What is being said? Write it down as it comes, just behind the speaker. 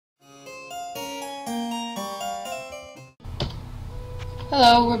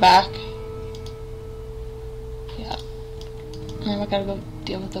Hello, we're back. Yeah. Now I gotta go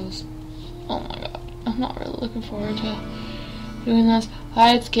deal with those. Oh my god. I'm not really looking forward to doing this.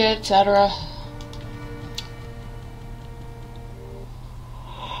 Hide, skid, etc.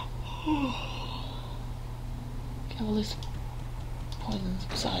 Okay, well, this poison's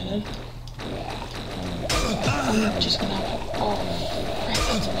subsided. I'm just gonna have to. Oh, right,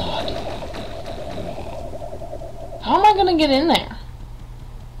 that's a lot. How am I gonna get in there?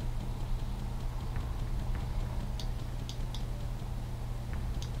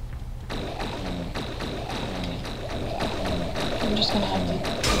 I'm just gonna have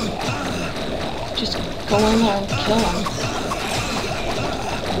to just go in there and kill him.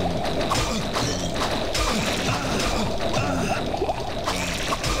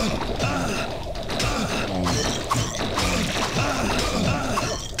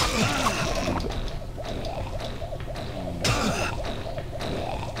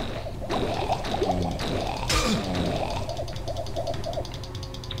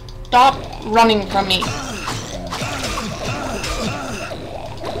 Stop running from me.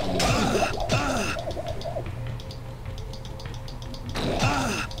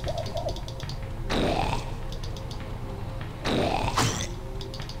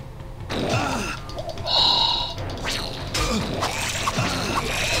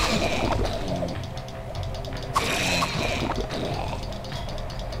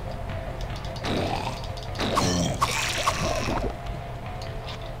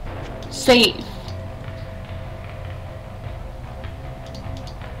 Save.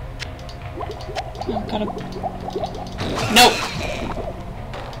 I've gotta. No!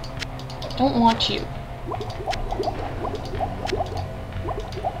 Don't want you.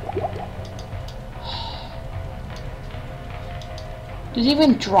 Did he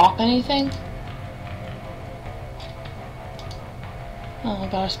even drop anything? Oh, I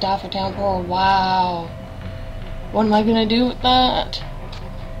got a staff of downpour. Wow. What am I gonna do with that?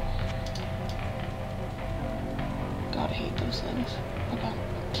 God, I hate those things. Okay.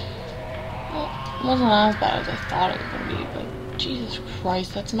 Well, it wasn't as bad as I thought it was gonna be, but Jesus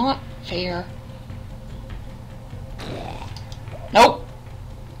Christ, that's not fair. Nope.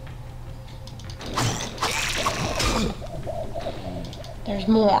 There's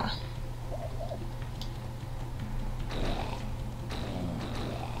more.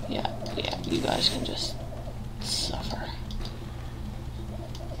 Yeah, you guys can just suffer.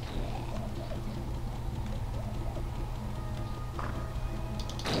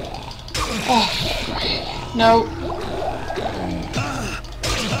 Oh, no.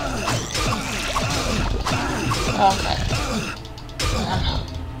 Okay.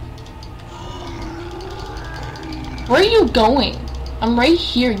 Where are you going? I'm right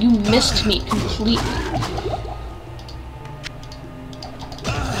here. You missed me completely.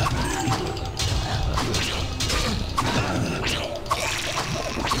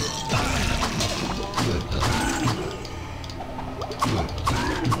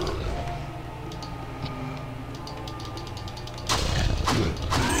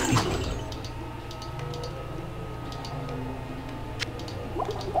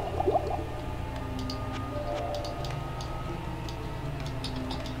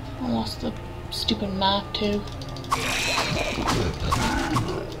 I lost the stupid map too.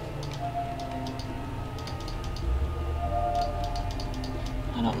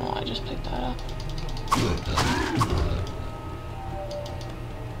 I don't know why I just picked that up.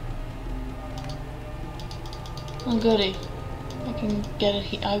 Oh goody. I can get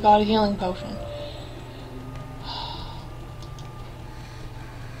it. I got a healing potion.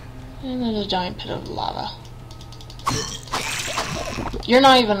 And there's a giant pit of lava. You're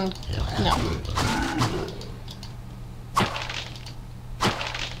not even... No.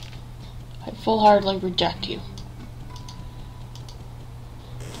 I full-heartedly reject you.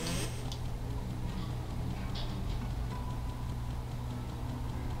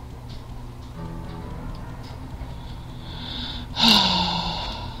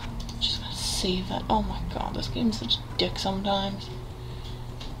 Just gonna save that. Oh my god, this game's such a dick sometimes.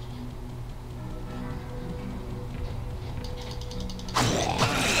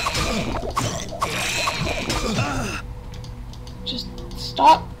 Just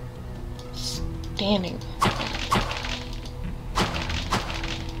stop standing.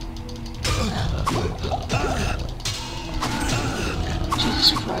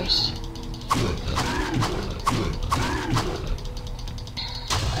 Jesus Christ.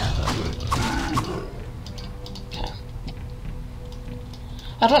 Okay.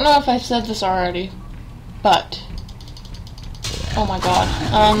 I don't know if I've said this already, but oh my god.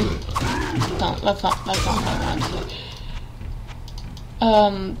 No, that's not what I wanted to say.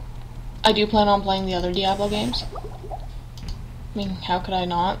 I do plan on playing the other Diablo games. I mean, how could I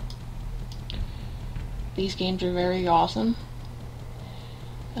not? These games are very awesome.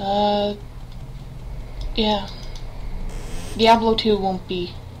 Yeah. Diablo 2 won't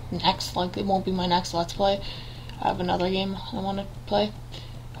be next, like, it won't be my next Let's Play. I have another game I want to play.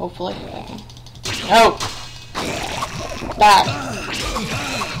 Hopefully. No! Back!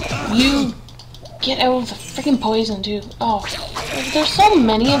 You get out of the freaking poison, too. Oh, there's so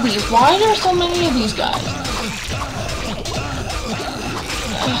many of these. Why are there so many of these guys?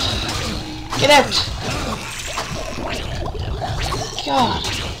 Get out! God.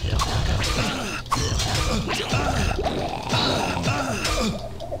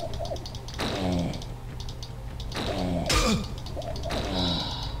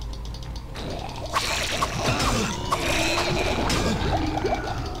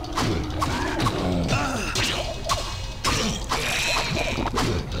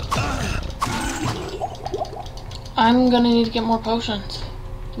 I'm gonna need to get more potions.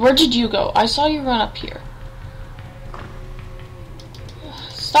 Where did you go? I saw you run up here.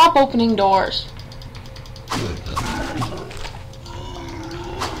 Stop opening doors.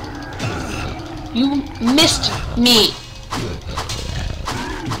 You missed me.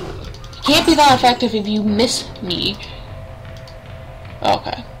 You can't be that effective if you miss me.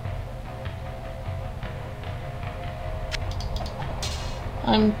 Okay.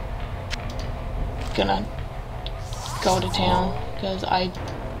 I'm gonna go to town because I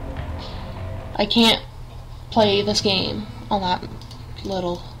can't play this game on that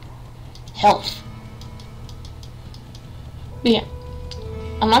little health. But yeah,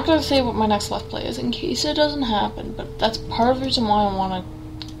 I'm not gonna say what my next Let's Play is in case it doesn't happen, but that's part of the reason why I want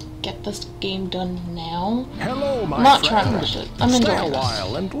to get this game done now. Hello, my I'm not friend. trying to rush it. I'm Stay enjoying a while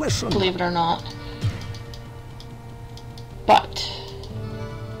this, and listen. believe it or not. But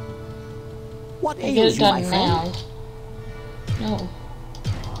What I get ails it you, my done friend? now. No.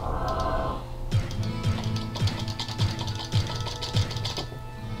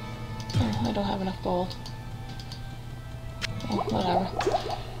 Oh, I don't have enough gold. Oh, whatever.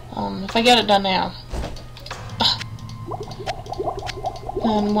 If I get it done now,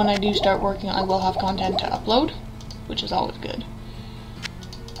 then when I do start working, I will have content to upload, which is always good.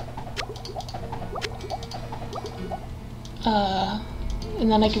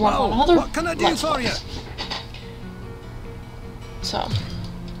 And then I can work on another what can I do Let's for you? Plays. So.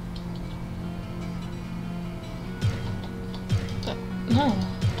 But, no.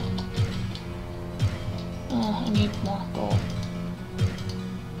 Oh, I need more gold.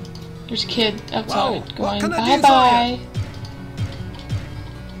 There's a kid outside Whoa, going, what can I do for bye-bye.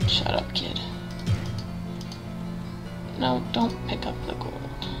 Shut up, kid. No, don't pick up the gold.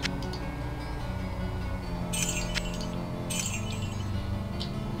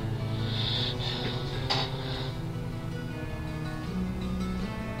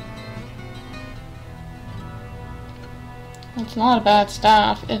 It's not a bad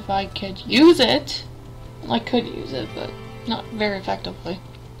staff if I could use it. I could use it, but not very effectively.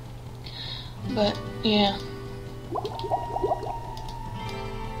 But, yeah.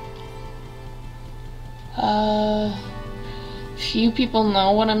 Few people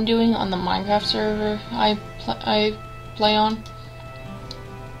know what I'm doing on the Minecraft server I play on.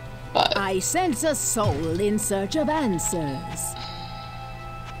 But I sense a soul in search of answers.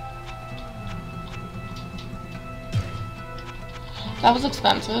 that was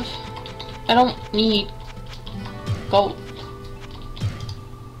expensive. I don't need gold.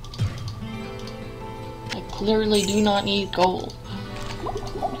 I clearly do not need gold.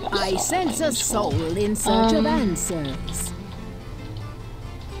 I sense a soul in search of answers.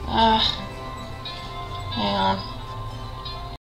 Hang on.